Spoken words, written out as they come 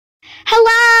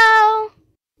Hello!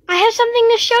 I have something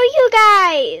to show you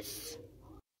guys.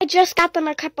 I just got them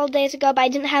a couple days ago, but I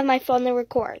didn't have my phone to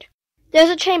record. There's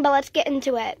a train, but let's get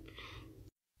into it.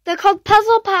 They're called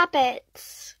Puzzle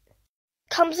Poppets.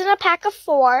 Comes in a pack of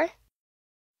 4.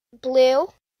 Blue,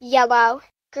 yellow,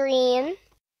 green,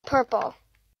 purple.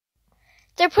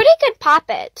 They're pretty good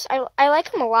poppets. I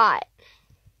like them a lot.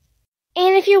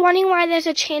 And if you're wondering why there's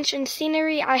a change in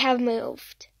scenery, I have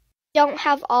moved. Don't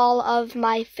have all of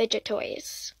my fidget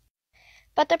toys.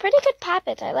 But they're pretty good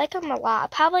poppets. I like them a lot. I'll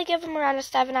probably give them around a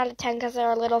 7 out of 10 because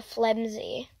they're a little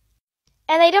flimsy.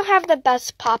 And they don't have the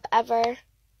best pop ever.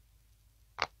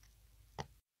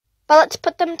 But let's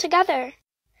put them together.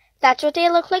 That's what they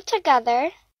look like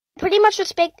together. Pretty much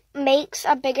just makes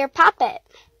a bigger poppet.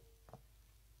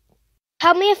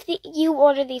 Tell me if you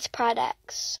order these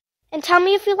products. And tell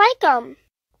me if you like them.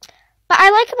 But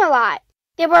I like them a lot.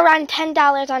 They were around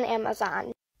 $10 on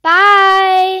Amazon.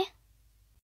 Bye!